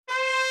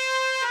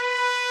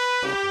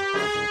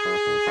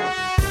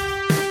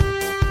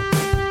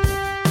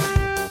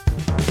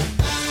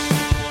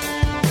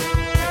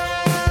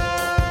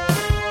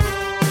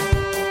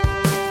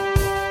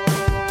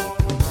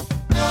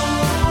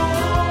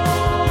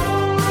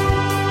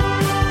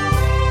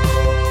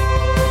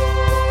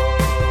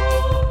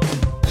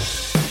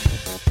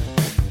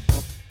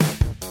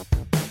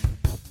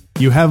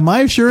You have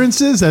my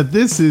assurances that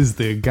this is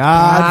the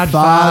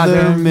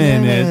Godfather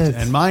Minute.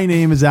 And my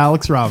name is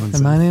Alex Robinson.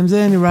 And my name's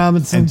Andy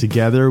Robinson. And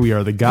together we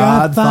are the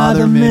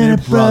Godfather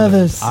Minute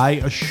Brothers. I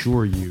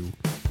assure you.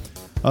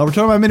 We're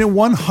talking about minute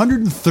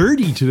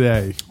 130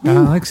 today.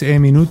 Alex, el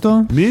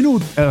minuto.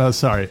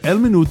 El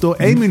minuto,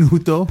 el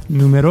minuto.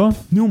 Número.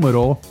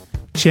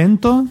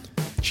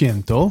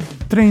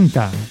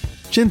 130.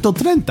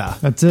 130.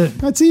 That's it.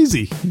 That's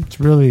easy. It's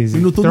really easy.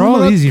 Minuto They're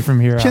all easy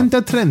from here out.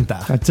 130.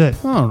 That's it.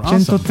 Oh,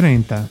 awesome.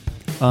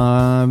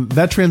 130.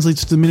 That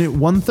translates to minute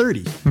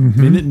 130.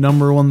 Minute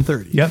number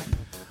 130. Yep.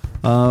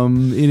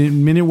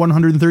 In minute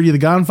 130 of The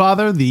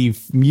Godfather, the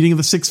meeting of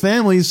the six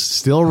families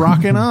still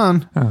rocking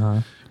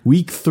on.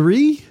 Week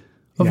 3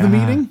 of the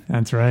meeting.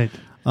 That's right.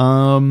 They're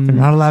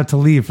not allowed to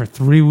leave for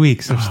 3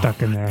 weeks. They're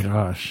stuck in there.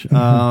 Gosh.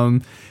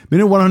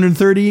 Minute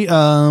 130,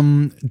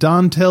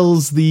 Don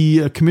tells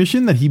the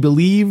commission that he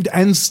believed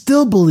and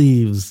still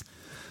believes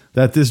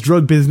that this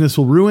drug business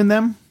will ruin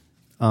them.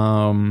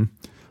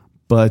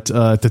 But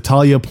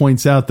Tattaglia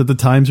points out that the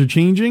times are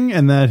changing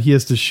and that he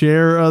has to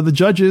share the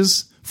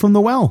judges from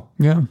the well.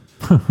 Yeah.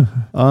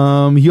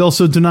 He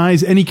also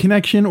denies any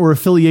connection or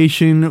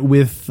affiliation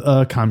with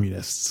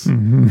communists.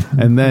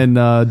 And then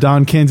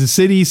Don Kansas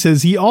City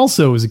says he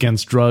also is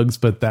against drugs,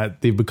 but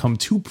that they've become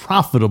too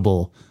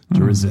profitable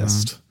to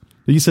resist.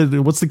 You said,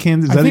 what's the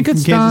Kansas? I think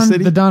it's Kansas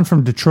City? The Don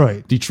from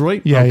Detroit.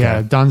 Detroit? Yeah, Okay.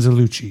 yeah. Don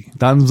Zalucci.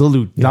 Don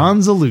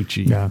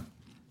Zalucci. Yeah.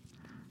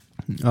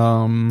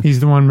 He's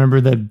the one,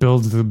 remember, that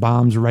builds the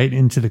bombs right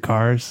into the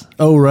cars.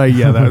 Oh, right.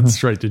 Yeah,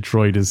 that's right.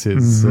 Detroit is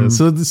his.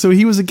 So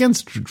he was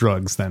against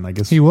drugs then, I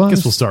guess. He was. I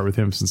guess we'll start with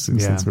him since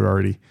we're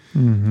already.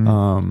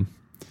 Do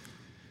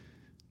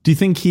you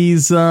think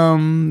he's I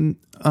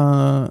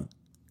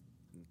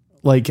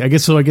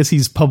guess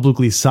he's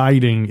publicly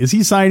siding. Is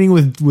he siding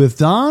with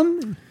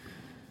Don?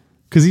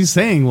 Because he's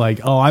saying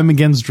I'm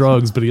against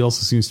drugs, but he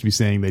also seems to be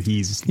saying that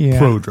he's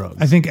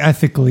pro-drugs. I think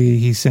ethically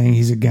he's saying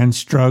he's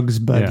against drugs,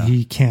 but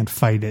he can't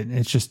fight it.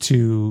 It's just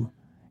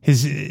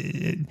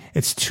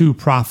it's too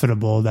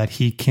profitable that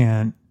he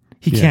can't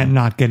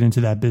not get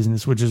into that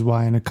business, which is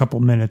why in a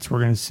couple minutes we're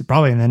going to see,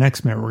 probably in the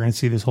next minute, we're going to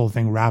see this whole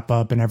thing wrap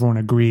up and everyone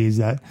agrees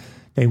that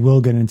they will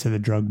get into the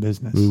drug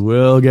business. We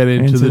will get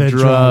into the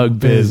drug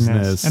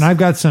business. And I've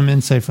got some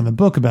insight from the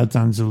book about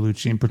Don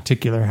Zalucci, in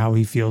particular, how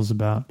he feels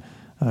about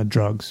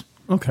drugs.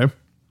 Okay.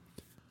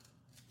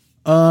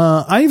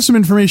 I have some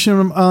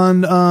information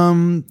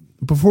on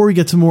before we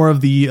get to more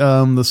of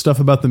the stuff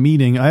about the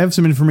meeting. I have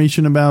some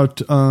information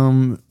about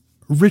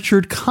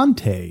Richard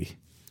Conte.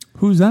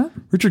 Who's that?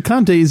 Richard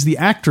Conte is the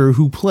actor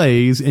who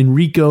plays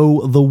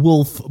Enrico the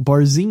Wolf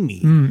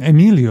Barzini.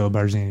 Emilio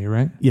Barzini,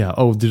 right? Yeah.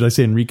 Oh, did I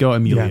say Enrico?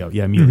 Emilio.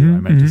 Yeah, Emilio. I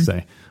meant to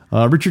say.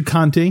 Richard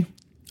Conte. He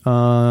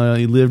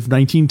lived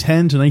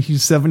 1910 to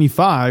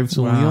 1975,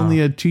 so he only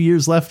had 2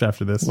 years left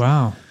after this.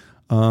 Wow.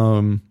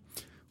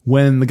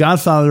 When The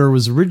Godfather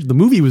the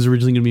movie was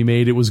originally going to be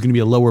made, it was going to be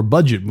a lower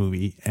budget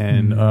movie,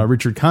 and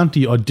Richard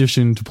Conte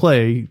auditioned to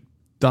play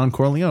Don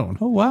Corleone.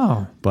 Oh,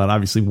 wow. But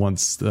obviously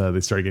once they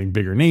started getting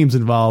bigger names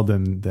involved,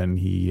 and then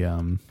he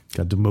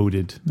got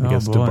demoted, I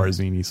guess, to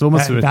Barzini. So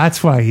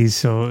that's why he's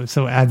so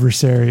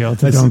adversarial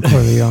to Don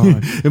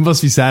Corleone. It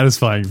must be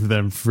satisfying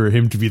for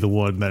him to be the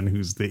one then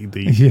who's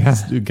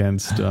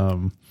against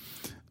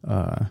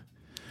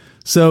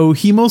So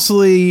he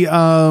mostly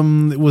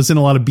was in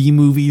a lot of B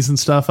movies and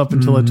stuff up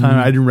until that time.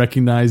 I didn't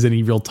recognize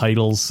any real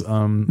titles. A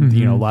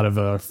lot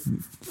of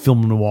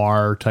film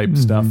noir type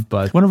stuff.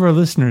 But one of our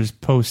listeners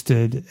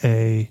posted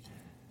a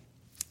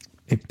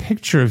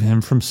picture of him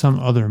from some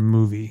other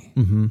movie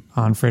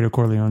on Fredo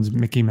Corleone's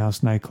Mickey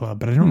Mouse nightclub,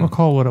 but I don't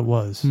recall what it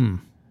was.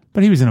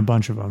 But he was in a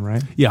bunch of them,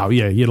 right? Yeah. He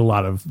had a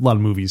lot of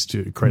movies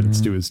to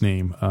credits to his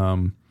name.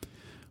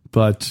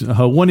 But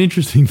one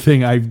interesting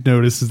thing I've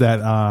noticed is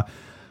that.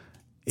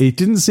 It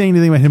didn't say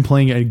anything about him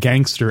playing a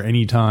gangster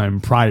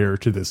anytime prior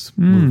to this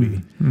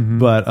movie.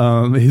 But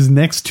his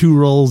next 2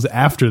 roles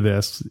after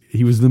this,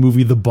 he was in the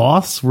movie The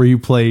Boss, where he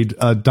played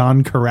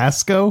Don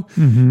Carrasco.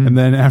 And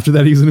then after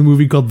that, he was in a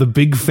movie called The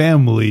Big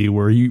Family,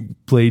 where he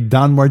played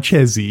Don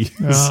Marchesi.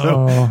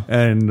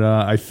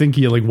 I think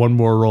he had one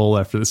more role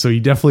after this. So he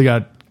definitely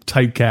got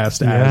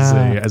typecast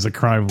as a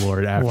crime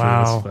lord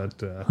after this.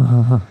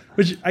 But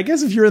which I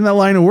guess if you're in that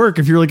line of work,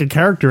 if you're a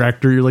character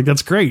actor, you're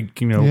that's great.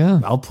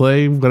 I'll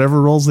play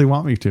whatever roles they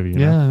want me to.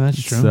 Yeah,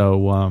 that's true.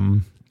 So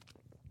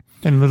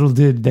and little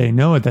did they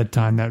know at that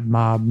time that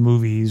mob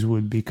movies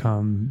would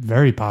become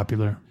very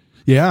popular.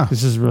 Yeah,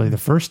 this is really the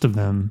first of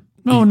them.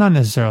 No, not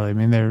necessarily. I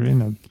mean, they're in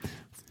the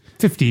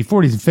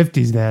 40s and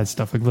 50s. They had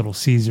stuff like Little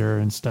Caesar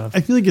and stuff.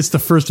 I feel like it's the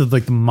first of the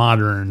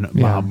modern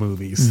mob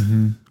movies.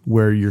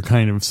 where you're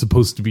kind of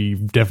supposed to be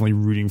definitely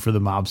rooting for the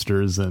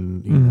mobsters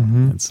and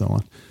and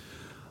so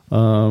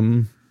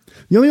on.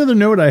 The only other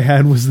note I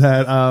had was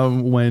that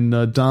when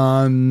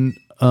Don,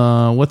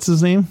 what's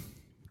his name?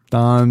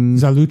 Don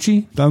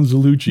Zalucci? Don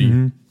Zalucci.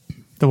 Mm-hmm.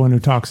 The one who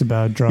talks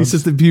about drugs. He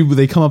says that people,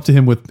 they come up to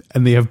him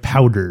and they have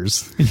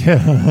powders. Yeah.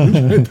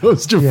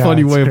 Those are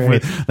funny way of putting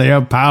it. They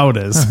have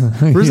powders.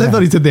 First I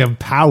thought he said they have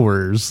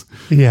powers.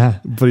 Yeah.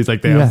 But he's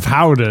like, they have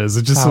powders.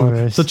 It's just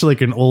such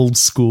like an old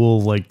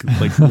school like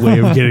way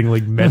of getting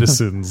like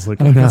medicines.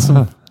 Like I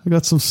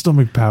got some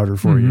stomach powder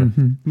for you.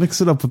 Mix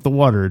it up with the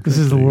water. This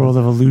is the world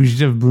of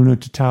illusion of Bruno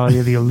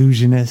Tattaglia, the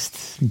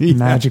illusionist.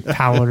 Magic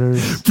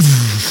powders.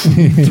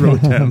 Throw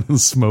it down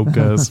and smoke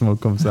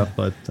comes up.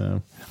 But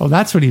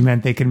that's what he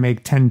meant. They can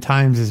make 10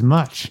 times as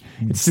much.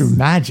 It's through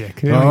magic.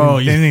 They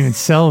don't even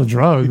sell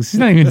drugs. He's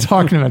not even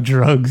talking about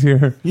drugs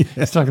here. Yeah.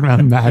 He's talking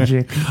about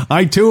magic.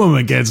 I too am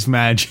against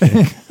magic.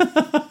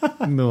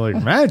 And they're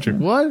like, magic?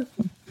 What?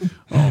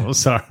 Oh,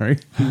 sorry.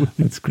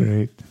 That's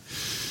great.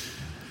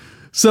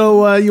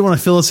 So you want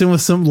to fill us in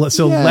with some?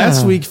 So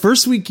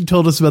first week you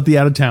told us about the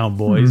out of town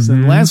boys,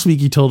 and last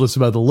week you told us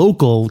about the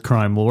local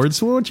crime lords.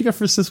 So what you got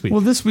for us this week?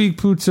 Well, this week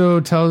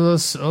Puzo tells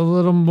us a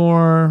little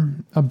more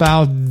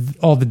about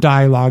all the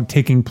dialogue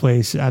taking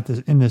place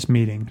in this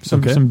meeting.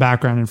 Some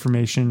background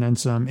information and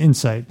some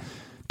insight.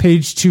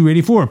 Page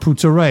 284,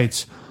 Puzo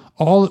writes,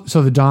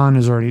 so the Don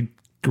is already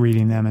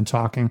greeting them and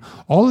talking.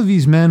 All of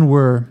these men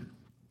were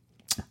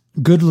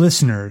good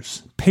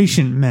listeners,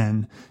 patient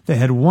men. They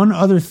had one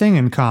other thing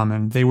in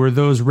common. They were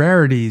those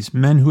rarities,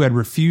 men who had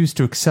refused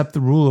to accept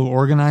the rule of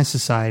organized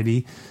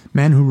society,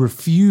 men who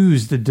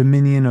refused the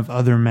dominion of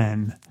other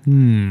men.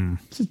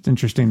 It's just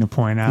interesting to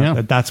point out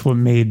that that's what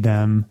made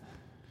them,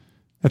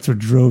 that's what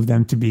drove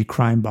them to be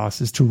crime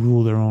bosses, to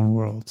rule their own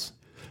worlds.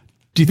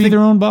 Do you think their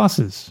own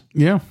bosses?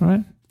 Yeah.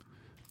 Right?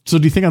 So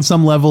do you think on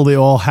some level they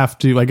all have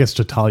to, I guess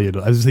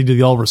Tattaglia, I was say, do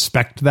they all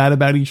respect that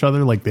about each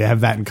other? Like they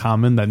have that in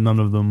common, that none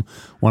of them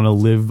want to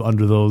live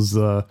under those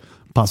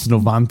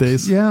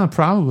pasanovantes? Yeah,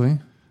 probably.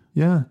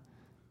 Yeah.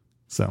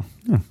 So,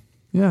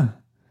 yeah.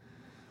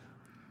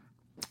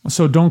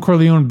 So Don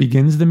Corleone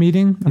begins the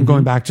meeting. I'm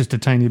going back just a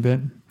tiny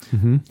bit.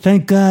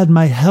 Thank God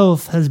my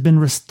health has been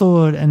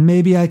restored and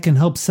maybe I can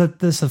help set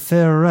this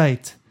affair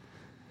right.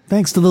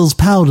 Thanks to those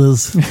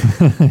powders.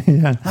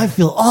 Yeah. I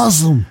feel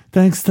awesome.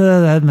 Thanks to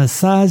that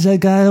massage I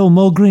got. Oh,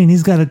 Mo Green,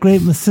 he's got a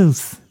great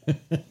masseuse.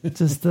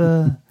 Just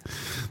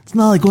it's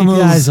not like keep one of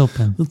your those eyes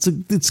open.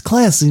 It's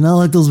classy, not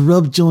like those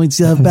rub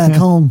joints you have back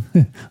home.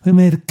 We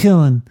made a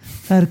killing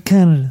out of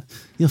Canada.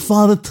 Your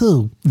father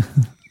too.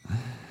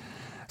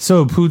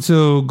 So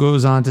Puzo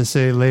goes on to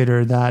say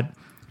later that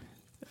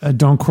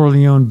Don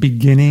Corleone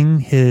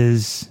beginning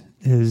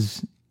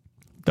the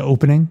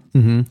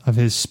opening of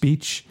his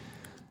speech,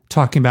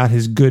 talking about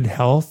his good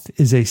health,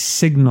 is a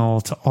signal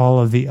to all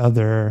of the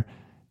other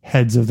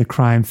heads of the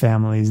crime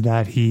families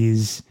that he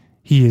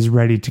is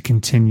ready to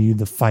continue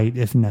the fight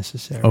if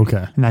necessary.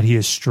 Okay. And that he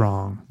is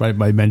strong. By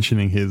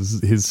mentioning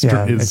his It's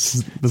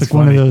like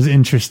one of those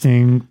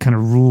interesting kind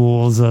of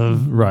rules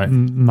of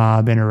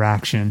mob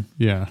interaction.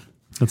 Yeah,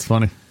 that's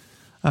funny.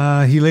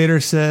 He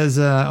later says,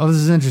 this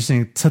is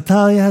interesting.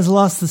 Tattaglia has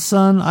lost a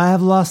son. I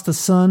have lost a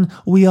son.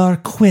 We are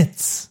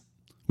quits.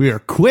 We are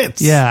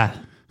quits. Yeah.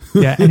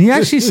 Yeah, and he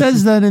actually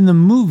says that in the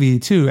movie,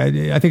 too. I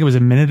think it was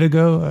a minute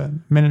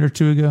or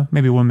two ago,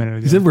 maybe 1 minute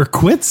ago. He said, we're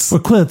quits? We're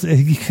quits.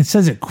 He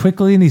says it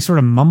quickly, and he sort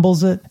of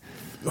mumbles it.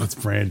 That's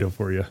Brando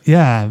for you.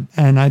 Yeah,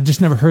 and I just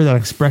never heard that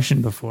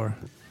expression before.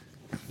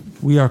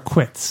 We are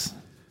quits.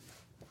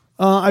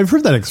 I've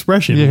heard that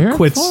expression. You hear it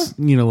quits,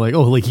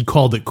 before? like he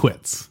called it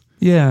quits.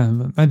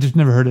 Yeah, I just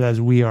never heard it as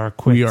we are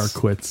quits. We are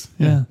quits.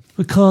 Yeah.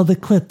 We called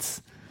it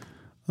quits.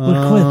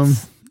 We're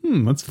quits.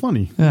 That's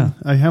funny. Yeah.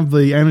 I have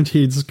the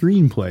annotated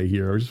screenplay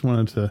here. I just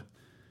wanted to.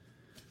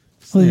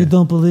 Well, you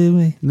don't believe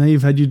me? Now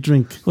you've had your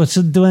drink.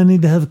 Do I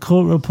need to have a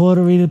court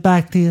reporter read it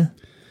back to you?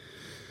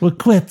 We're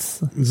quits.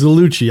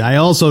 Zalucci, I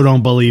also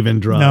don't believe in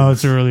drugs. No,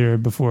 it's earlier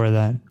before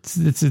that.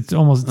 It's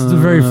almost the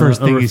very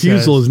first thing he says. A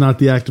refusal is not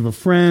the act of a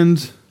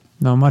friend.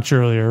 No, much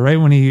earlier. Right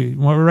when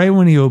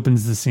he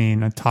opens the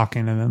scene,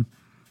 talking to them.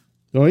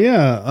 Oh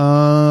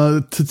yeah,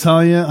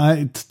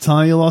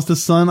 Tattaglia lost a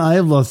son. I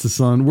have lost a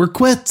son. We're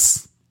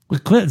quits. We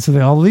quit, so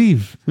they all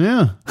leave.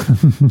 Yeah.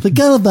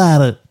 Forget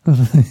about it.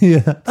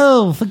 Yeah.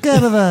 Oh,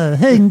 forget about it.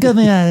 Hey, get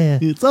me out of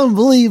here. It's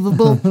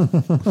unbelievable.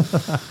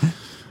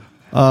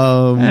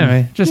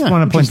 Anyway, just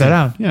want to point that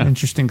out. Yeah.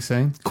 Interesting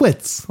saying.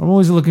 Quits. I'm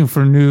always looking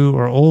for new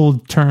or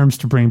old terms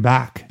to bring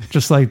back.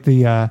 Just like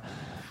the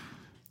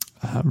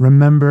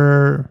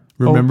remember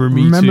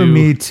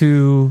me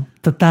to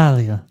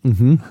Tattaglia.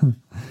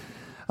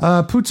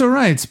 Puzo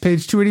writes,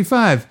 page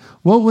 285,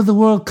 what would the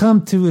world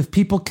come to if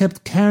people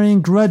kept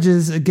carrying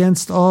grudges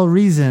against all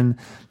reason?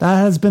 That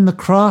has been the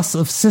cross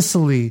of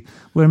Sicily,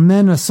 where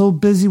men are so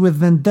busy with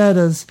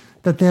vendettas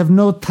that they have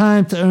no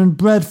time to earn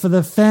bread for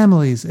their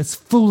families. It's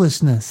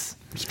foolishness.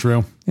 It's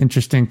true.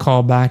 Interesting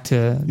callback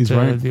to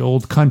right. the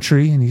old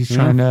country, and he's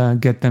trying to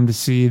get them to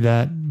see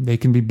that they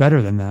can be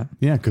better than that.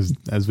 Yeah, because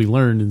as we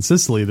learned in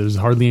Sicily, there's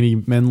hardly any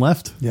men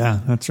left. Yeah,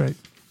 that's right.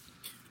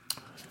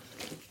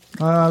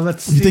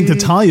 Let's see. You think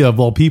Natalia, of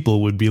all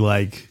people, would be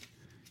like,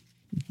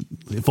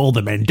 if all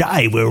the men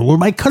die, where will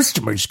my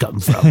customers come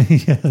from?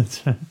 Yeah,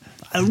 that's right.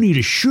 I need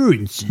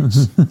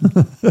assurances.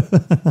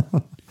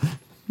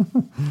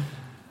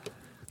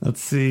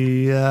 Let's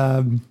see.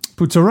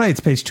 Puzo writes,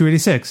 page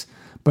 286.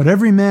 But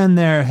every man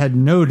there had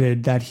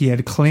noted that he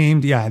had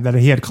claimed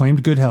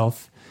good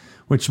health,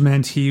 which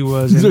meant he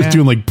was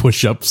doing like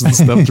push-ups and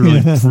stuff to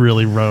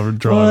really draw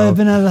it Well, I've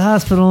been out of the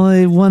hospital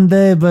only one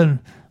day, but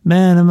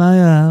man, am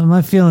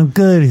I feeling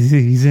good?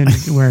 He's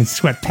wearing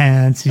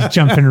sweatpants. He's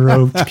jumping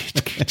rope.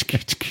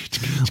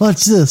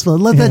 Watch this. Well,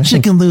 let that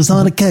chicken loose. I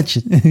want to catch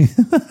it.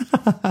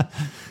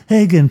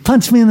 Hagen,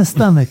 punch me in the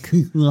stomach.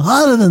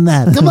 Harder than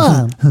that. Come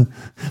on.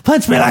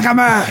 Punch me like a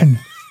man.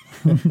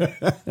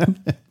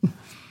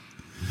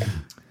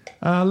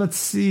 Let's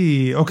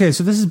see. Okay,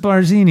 so this is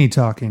Barzini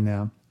talking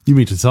now. You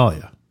mean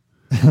Natalia?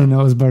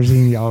 No, it was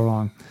Barzini all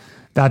wrong.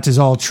 That is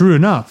all true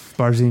enough,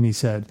 Barzini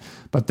said.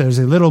 But there's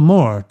a little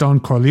more. Don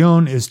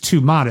Corleone is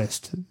too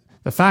modest.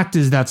 The fact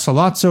is that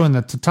Sollozzo and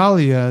the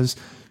Tatalias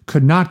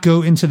could not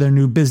go into their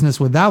new business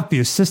without the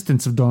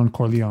assistance of Don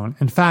Corleone.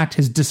 In fact,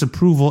 his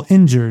disapproval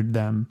injured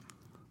them.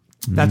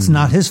 That's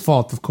not his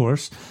fault, of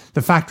course.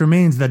 The fact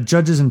remains that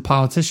judges and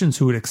politicians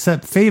who would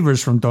accept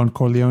favors from Don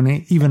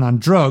Corleone, even on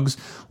drugs,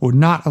 would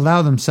not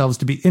allow themselves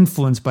to be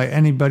influenced by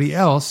anybody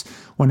else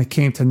when it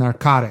came to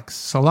narcotics.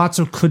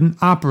 Sollozzo couldn't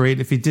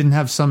operate if he didn't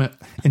have some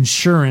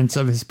insurance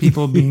of his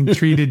people being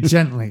treated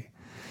gently.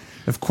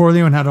 If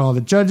Corleone had all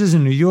the judges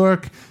in New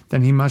York,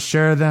 then he must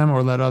share them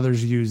or let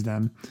others use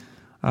them.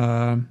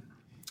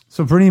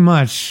 So pretty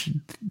much...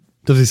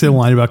 Does he say a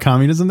line about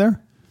communism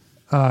there?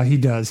 He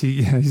does.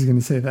 He's going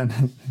to say that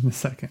in a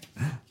second.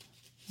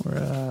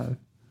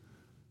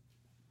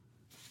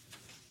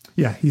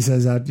 He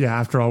says that,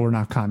 after all, we're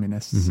not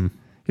communists. Mm-hmm.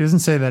 He doesn't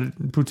say that.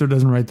 Puzo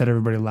doesn't write that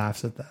everybody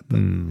laughs at that. But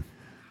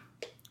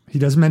he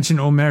does mention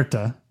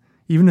omerta.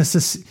 Even a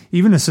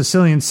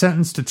Sicilian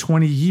sentenced to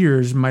 20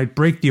 years might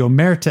break the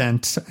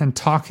omerta and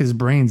talk his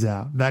brains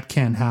out. That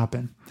can't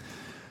happen.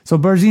 So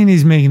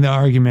Barzini's making the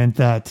argument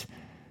that,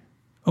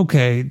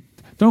 okay,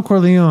 Don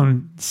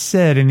Corleone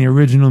said in the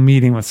original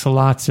meeting with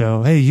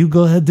Sollozzo, hey, you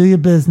go ahead, do your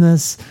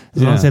business,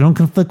 as long as they don't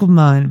conflict with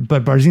mine.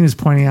 But Barzini is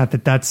pointing out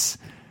that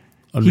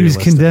he was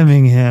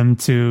condemning him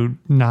to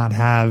not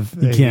have...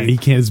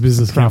 His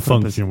business can't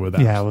function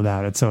without. Yeah,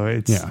 without it. So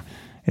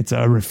it's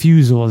a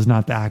refusal is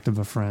not the act of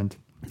a friend.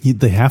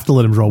 They have to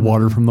let him draw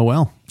water from the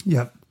well.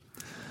 Yep.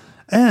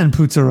 And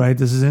Puzo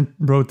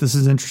wrote, this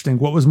is interesting.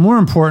 What was more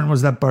important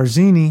was that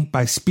Barzini,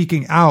 by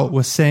speaking out,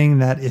 was saying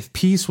that if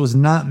peace was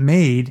not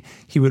made,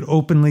 he would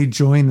openly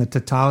join the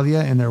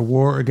Tattaglia in their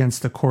war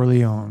against the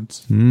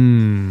Corleones.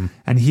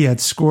 And he had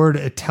scored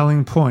a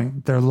telling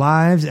point. Their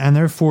lives and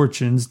their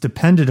fortunes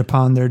depended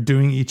upon their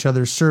doing each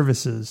other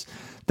services.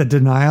 The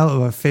denial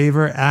of a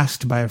favor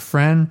asked by a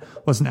friend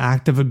was an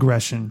act of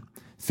aggression.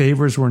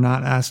 Favors were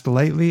not asked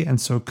lightly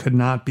and so could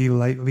not be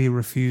lightly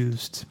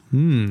refused.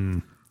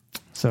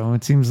 So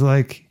it seems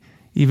like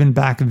even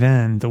back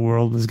then, the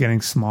world was getting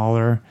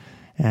smaller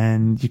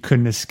and you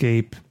couldn't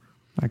escape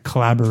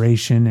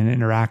collaboration and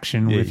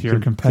interaction with your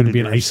competitors.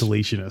 Couldn't be an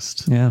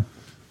isolationist. Yeah.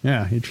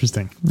 Yeah,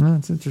 interesting.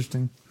 That's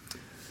interesting.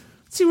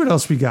 Let's see what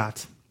else we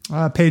got.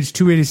 Page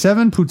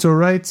 287, Puzo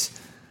writes,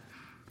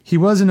 he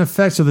was in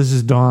effect, so this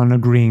is Don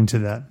agreeing to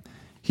that.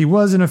 He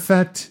was in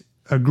effect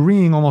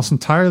agreeing almost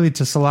entirely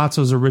to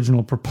Sollozzo's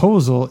original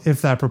proposal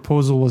if that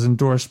proposal was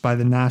endorsed by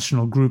the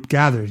national group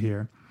gathered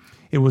here.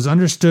 It was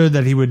understood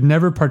that he would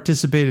never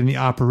participate in the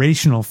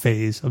operational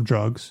phase of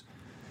drugs,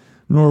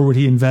 nor would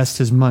he invest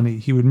his money.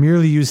 He would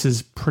merely use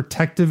his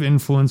protective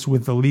influence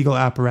with the legal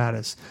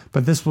apparatus.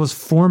 But this was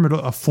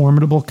a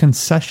formidable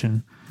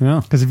concession.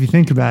 Yeah. Because if you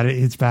think about it,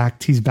 he's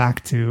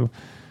back to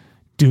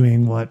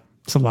doing what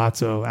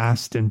Sollozzo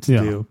asked him to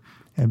do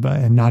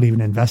and not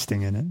even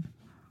investing in it.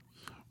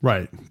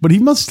 Right. But he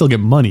must still get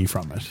money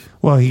from it.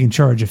 Well, he can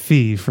charge a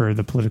fee for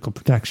the political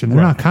protection.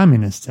 They're not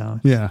communists,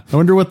 Alex. Yeah. I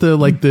wonder what I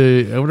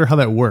wonder how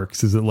that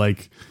works. Is it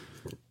like,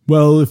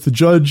 well, if the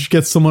judge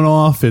gets someone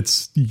off,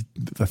 it's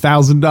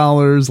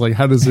 $1,000. Like,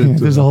 how does it?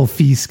 There's a whole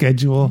fee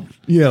schedule.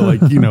 Yeah.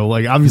 Like,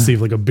 obviously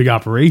if like a big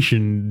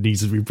operation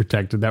needs to be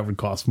protected, that would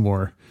cost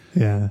more.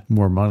 Yeah,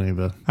 more money.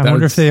 I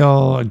wonder if they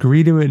all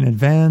agree to it in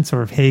advance,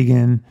 or if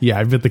Hagen. Yeah,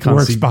 I bet the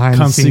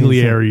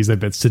consigliaries. I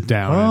bet sit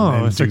down.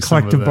 and it's a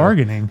collective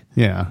bargaining.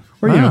 Yeah,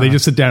 or they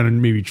just sit down and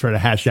maybe try to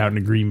hash out an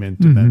agreement,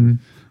 and then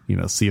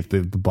see if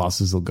the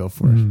bosses will go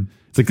for it.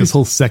 It's like this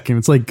whole second.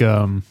 It's like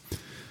a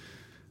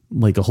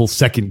whole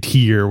second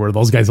tier where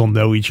those guys all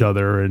know each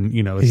other, and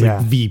it's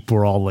like Veep,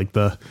 where all like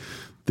the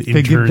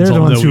interns they're the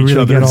all ones know who each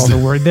really other. get all the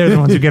work. They're the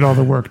ones who get all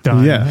the work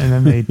done. Yeah. And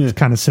then they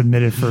kind of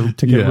submit it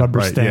to get rubber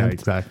stamped. Yeah,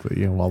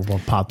 exactly. While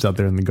Pop's out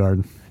there in the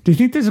garden. Do you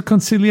think there's a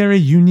conciliary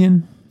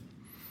union?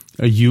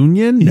 A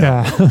union? No.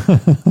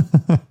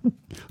 Yeah.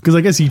 Because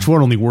I guess each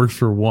one only works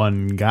for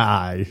one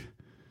guy.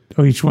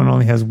 Oh, each one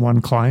only has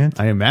one client?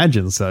 I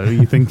imagine so.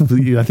 I think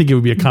it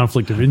would be a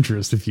conflict of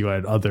interest if you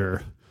had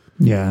other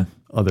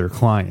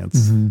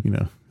clients. You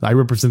know, I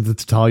represent the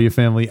Tattaglia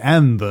family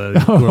and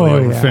the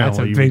Corleone family. That's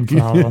a big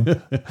problem.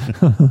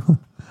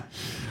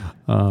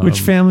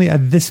 Which family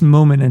at this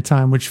moment in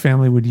time? Which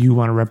family would you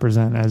want to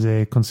represent as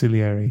a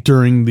consigliere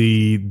during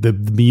the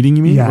meeting?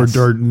 You mean, yes.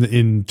 or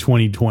in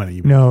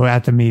 2020? No,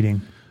 at the meeting.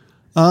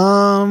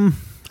 I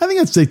think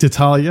I'd say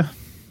Tattaglia.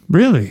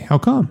 Really? How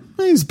come?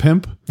 He's a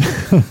pimp.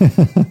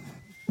 I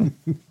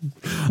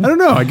don't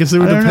know. I guess it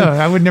would I don't depend.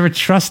 know. I would never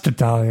trust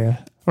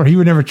Tattaglia. Or he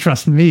would never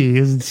trust me. He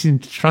doesn't seem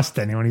to trust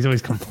anyone. He's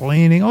always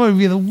complaining. Oh, it'd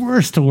be the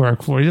worst to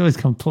work for. He's always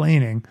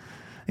complaining.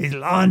 These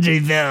laundry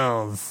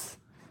bills.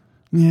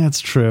 Yeah,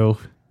 it's true.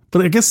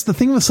 But I guess the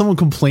thing with someone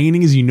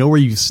complaining is you know where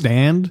you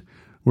stand.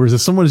 Whereas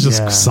if someone is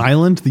just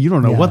silent, you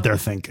don't know what they're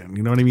thinking.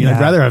 You know what I mean? Yeah.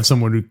 I'd rather have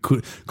someone who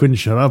couldn't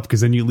shut up because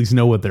then you at least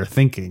know what they're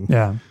thinking.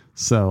 Yeah.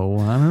 So,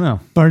 I don't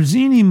know.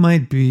 Barzini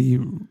might be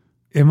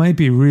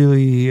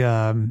really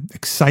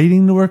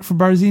exciting to work for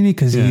Barzini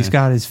because he's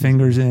got his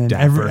fingers in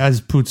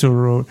as Puzo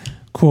wrote,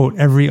 quote,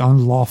 every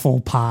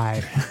unlawful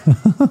pie.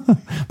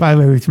 By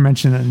the way, we have to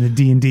mention that in the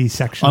D&D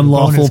section.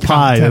 Unlawful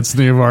pie. Content. That's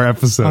the name of our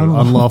episode.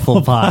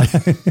 Unlawful pie.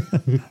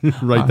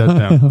 Write that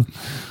down.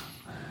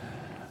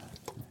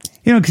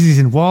 You know, because he's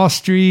in Wall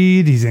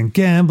Street, he's in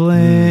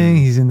gambling,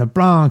 he's in the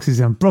Bronx, he's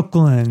in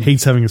Brooklyn.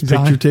 Hates having his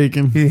picture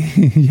taken.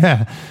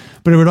 Yeah.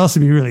 But it would also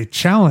be really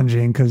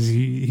challenging because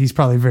he's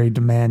probably very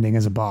demanding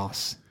as a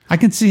boss. I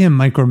can see him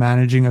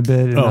micromanaging a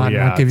bit and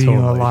not giving you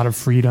a lot of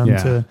freedom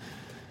to,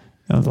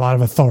 a lot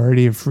of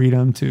authority or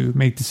freedom to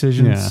make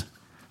decisions.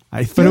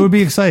 Yeah. But it would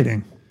be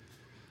exciting.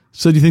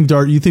 So do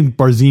you think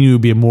Barzini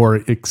would be a more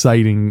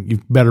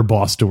exciting, better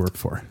boss to work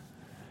for?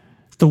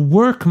 The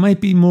work might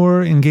be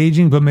more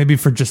engaging, but maybe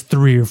for just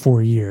 3 or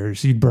 4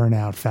 years, you'd burn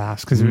out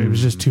fast because it was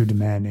just too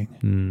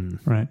demanding.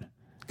 Right.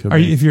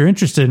 If you're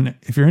interested,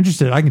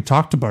 I can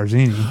talk to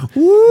Barzini.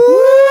 Woo!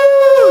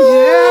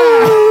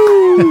 Yeah!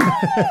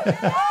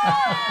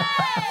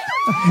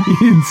 You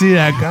didn't see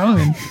that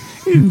coming.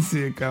 You didn't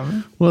see it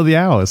coming. Well, the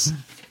hours.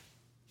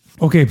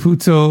 Okay,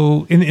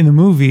 Puzo, in the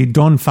movie,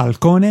 Don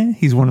Falcone,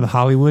 he's one of the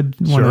Hollywood,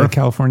 one of the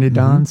California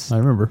dons. I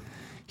remember.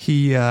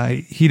 He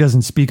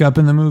doesn't speak up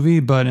in the movie,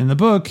 but in the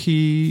book,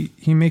 he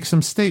makes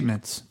some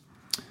statements.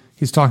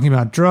 He's talking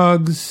about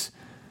drugs.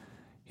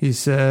 He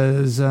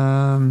says,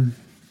 at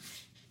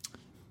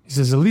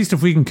least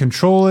if we can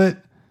control it,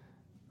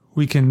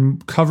 we can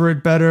cover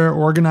it better,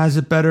 organize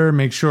it better,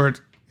 make sure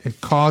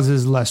it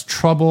causes less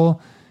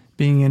trouble.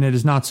 Being in it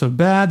is not so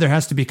bad. There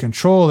has to be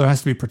control. There has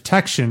to be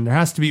protection. There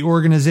has to be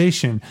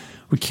organization.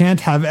 We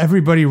can't have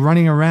everybody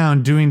running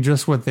around doing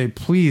just what they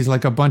please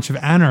like a bunch of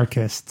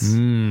anarchists.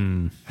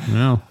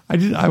 No.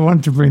 I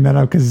wanted to bring that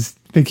up because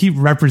they keep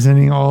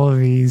representing all of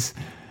these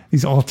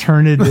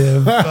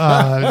alternative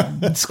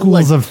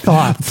schools of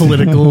thought.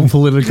 Political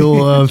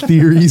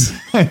theories.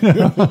 I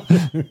know.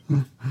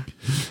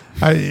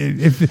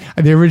 If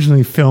they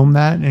originally filmed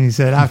that, and he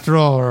said, after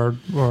all, or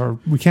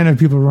we can't have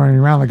people running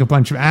around like a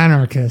bunch of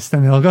anarchists,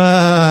 and they'll go,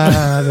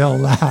 they'll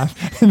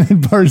laugh, and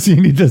then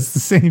Barzini does the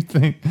same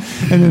thing,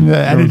 and then the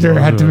editor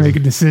had to make a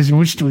decision: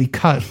 which do we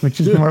cut?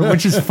 Which is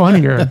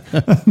funnier?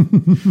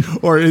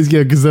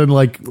 Because then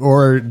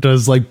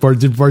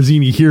did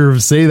Barzini hear him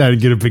say that and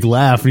get a big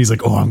laugh, and he's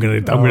like, I'm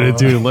gonna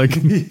do it like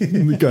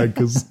the guy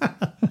because.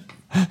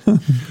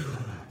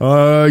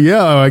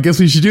 I guess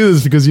we should do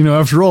this because,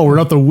 after all, we're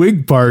not the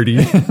Whig party.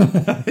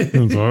 That'd be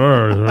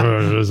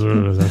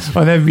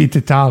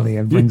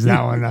Tattaglia brings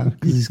that one up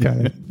because he's got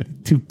a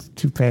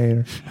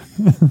toupee.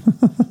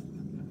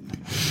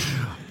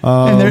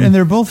 And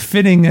they're both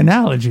fitting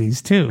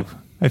analogies too,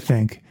 I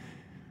think.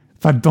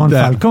 Don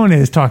Falcone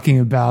is talking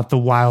about the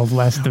Wild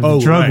West of the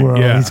drug world.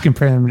 Yeah. He's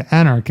comparing them to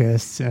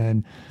anarchists,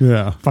 and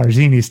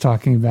Barzini's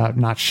talking about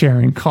not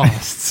sharing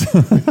costs.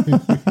 All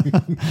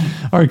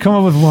right, come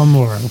up with one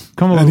more.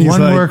 Come up with one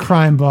more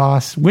crime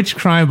boss. Which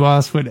crime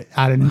boss would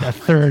add a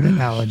third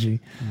analogy?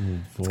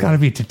 It's got to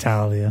be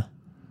Tattaglia.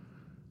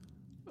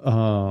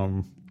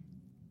 So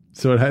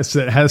it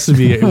has to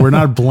be. We're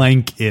not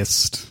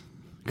blankist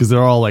because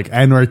they're all like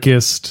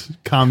anarchist,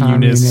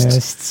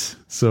 communists.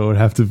 So it'd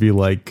have to be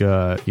like,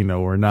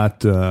 we're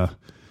not, we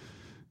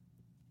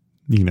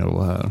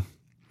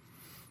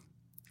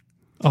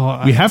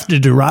have to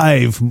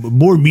derive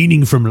more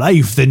meaning from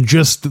life than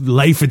just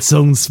life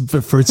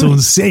for its own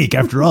sake.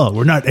 After all,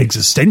 we're not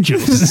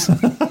existentialists.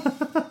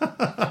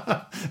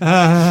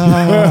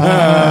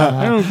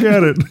 I don't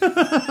get it.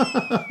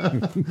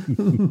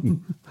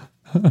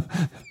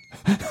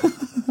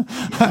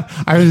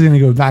 I was going to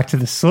go back to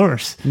the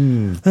source.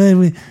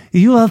 Hey,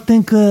 you all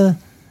think...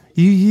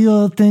 You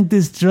all think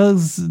these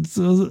drugs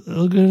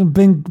are going to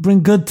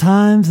bring good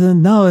times?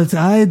 And no,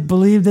 I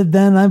believed it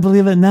then. I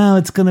believe it now.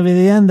 It's going to be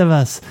the end of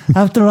us.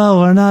 After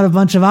all, we're not a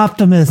bunch of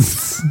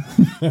optimists.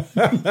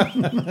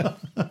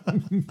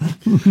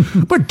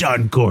 But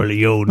Don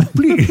Corleone,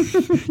 please,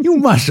 you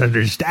must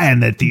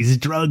understand that these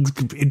drugs...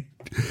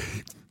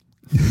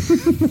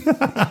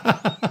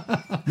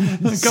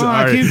 Come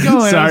on, keep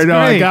going. Sorry, no,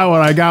 I got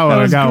one. I got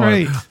one.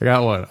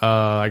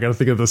 I got to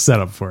think of the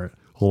setup for it.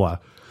 Hold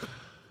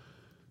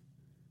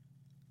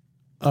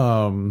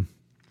on.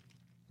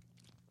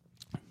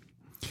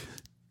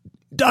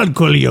 Don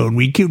Corleone,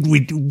 we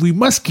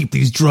must keep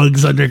these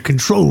drugs under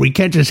control. We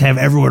can't just have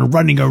everyone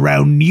running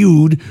around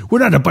nude. We're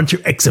not a bunch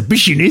of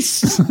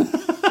exhibitionists.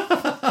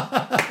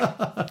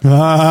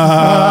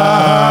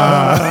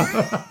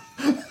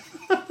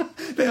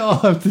 They all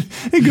have to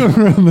go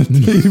around the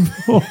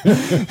table.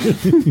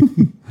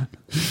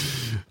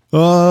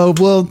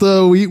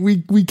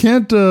 We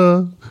can't.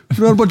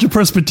 We're not a bunch of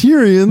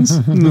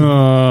Presbyterians.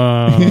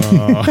 No,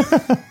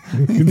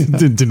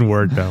 it didn't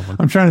work that one.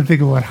 I'm trying to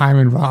think of what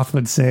Hyman Roth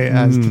would say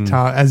as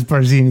as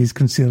Barzini's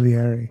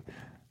consigliere.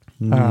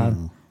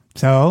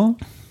 So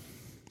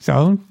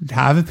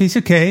have a piece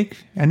of cake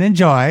and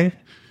enjoy.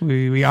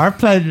 We are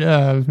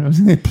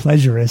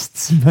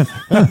pleasurists.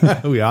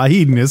 We are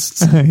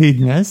hedonists.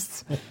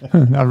 Hedonists.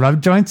 Our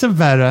rub joints are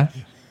better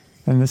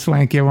than the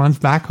swankier ones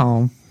back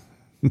home.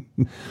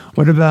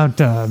 What about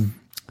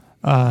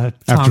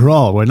After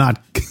all, we're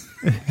not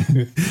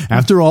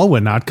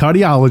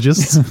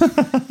cardiologists.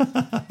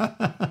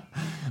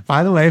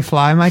 By the way,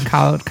 fly my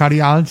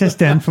cardiologist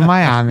in from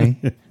Miami.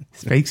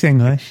 Speaks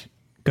English.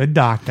 Good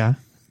doctor.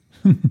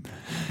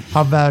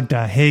 How about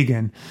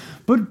Hagen?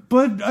 But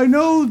I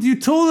know you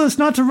told us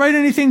not to write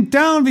anything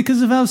down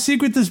because of how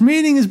secret this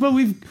meeting is, but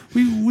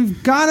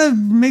we've got to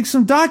make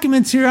some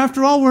documents here.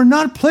 After all, we're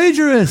not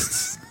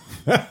plagiarists.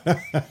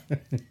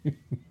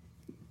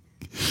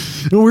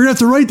 And we're going to have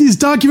to write these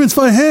documents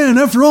by hand.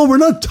 After all, we're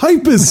not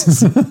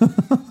typists.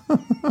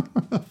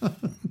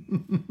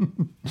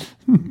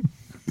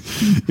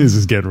 This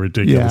is getting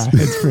ridiculous. Yeah,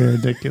 it's pretty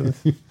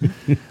ridiculous.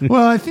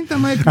 Well, I think that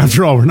might be...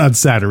 After all, we're not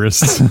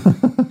satirists.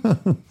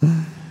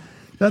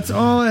 That's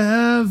all I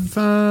have.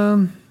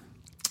 For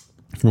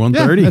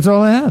 1:30? Yeah, that's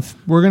all I have.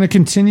 We're going to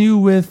continue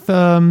with...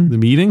 the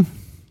meeting?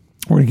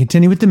 We're going to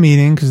continue with the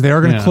meeting because they are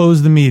going to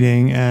close the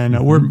meeting.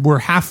 And we're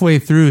halfway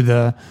through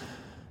the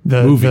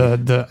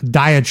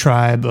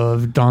diatribe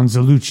of Don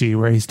Zalucci,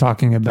 where he's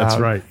talking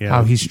about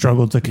how he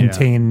struggled to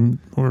contain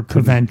or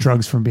prevent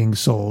drugs from being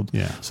sold.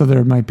 Yeah. So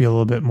there might be a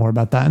little bit more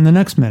about that in the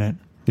next minute.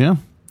 Yeah.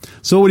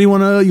 So what do you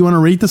want to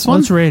rate this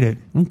one? Let's rate it.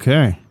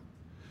 Okay.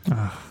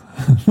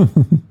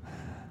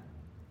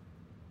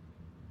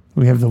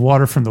 We have the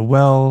water from the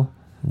well.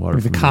 Water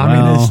the from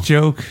communist the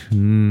joke,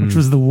 which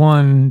was the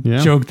one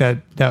joke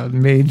that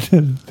made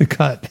the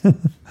cut.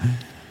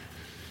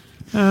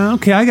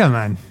 Okay, I got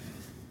mine.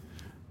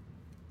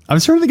 I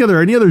was trying to think, are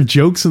there any other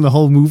jokes in the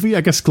whole movie?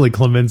 I guess like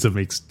Clemenza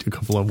makes a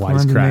couple of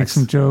wisecracks. Make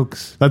some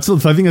jokes. I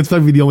think that's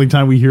probably the only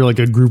time we hear like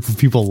a group of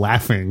people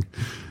laughing.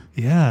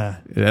 Yeah,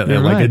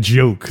 like a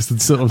joke.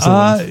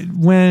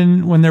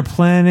 When they're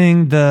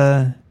planning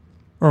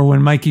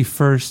when Mikey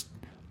first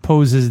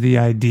poses the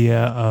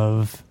idea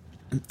of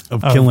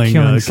killing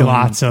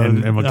lots of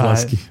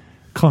McCluskey.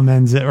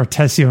 Clemenza or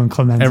Tessio and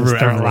Clemenza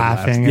start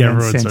laughing. Yeah, and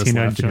everyone starts Santino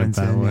laughing joins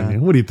at that in,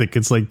 one. What do you think?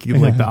 It's like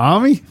the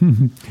army?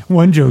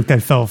 One joke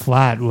that fell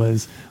flat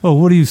was, "Oh,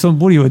 what are you,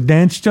 a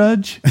dance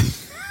judge?"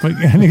 But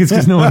I think it's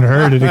because no one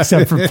heard it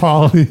except for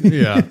Paulie.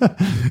 Yeah,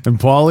 and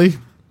Paulie.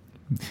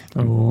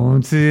 I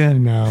won't see it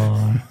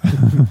now.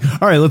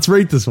 All right, let's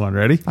rate this one.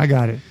 Ready? I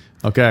got it.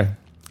 Okay,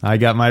 I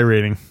got my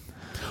rating.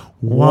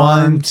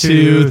 1,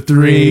 2,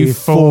 3,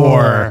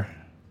 4.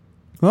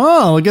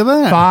 Oh, look at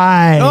that.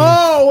 5.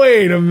 Oh,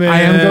 wait a minute.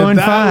 I am going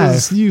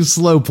 5. You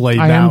slow played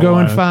that I am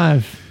going one.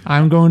 5.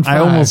 I'm going 5. I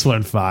almost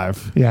went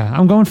 5. Yeah,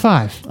 I'm going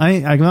 5.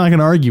 I'm not going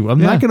to argue. I'm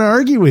not going to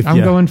argue with you.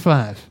 I'm going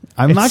 5.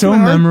 It's so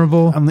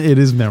memorable. It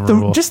is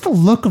memorable. Just the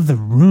look of the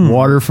room.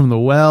 Water from the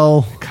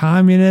well.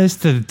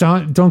 Communist.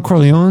 Don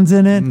Corleone's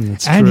in it.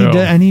 It's and true.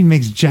 And he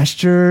makes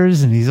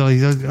gestures and he's all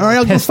right,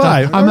 I'll go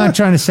 5. I'm not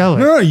trying to sell it.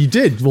 No, you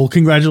did. Well,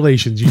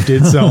 congratulations. You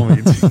did sell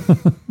me.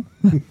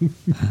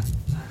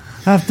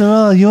 After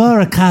all, you are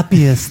a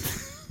copyist.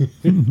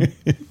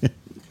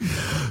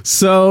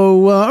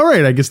 So, all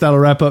right, I guess that'll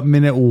wrap up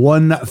minute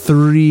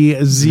 130.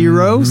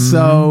 Mm-hmm.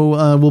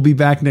 So we'll be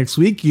back next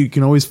week. You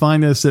can always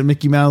find us at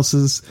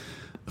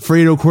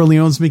Fredo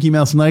Corleone's Mickey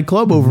Mouse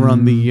Nightclub over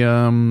on the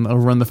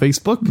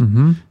Facebook.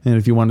 Mm-hmm. And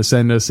if you want to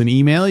send us an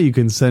email, you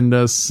can send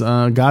us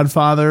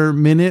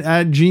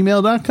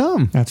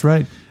godfatherminute@gmail.com. That's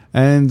right.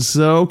 And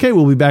so, okay,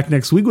 we'll be back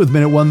next week with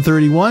minute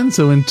 131.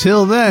 So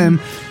until then...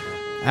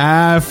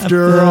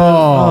 After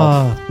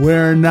all,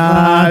 we're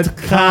not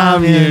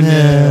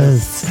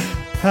communists.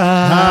 Ha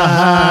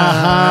ha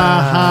ha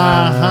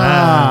ha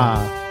ha.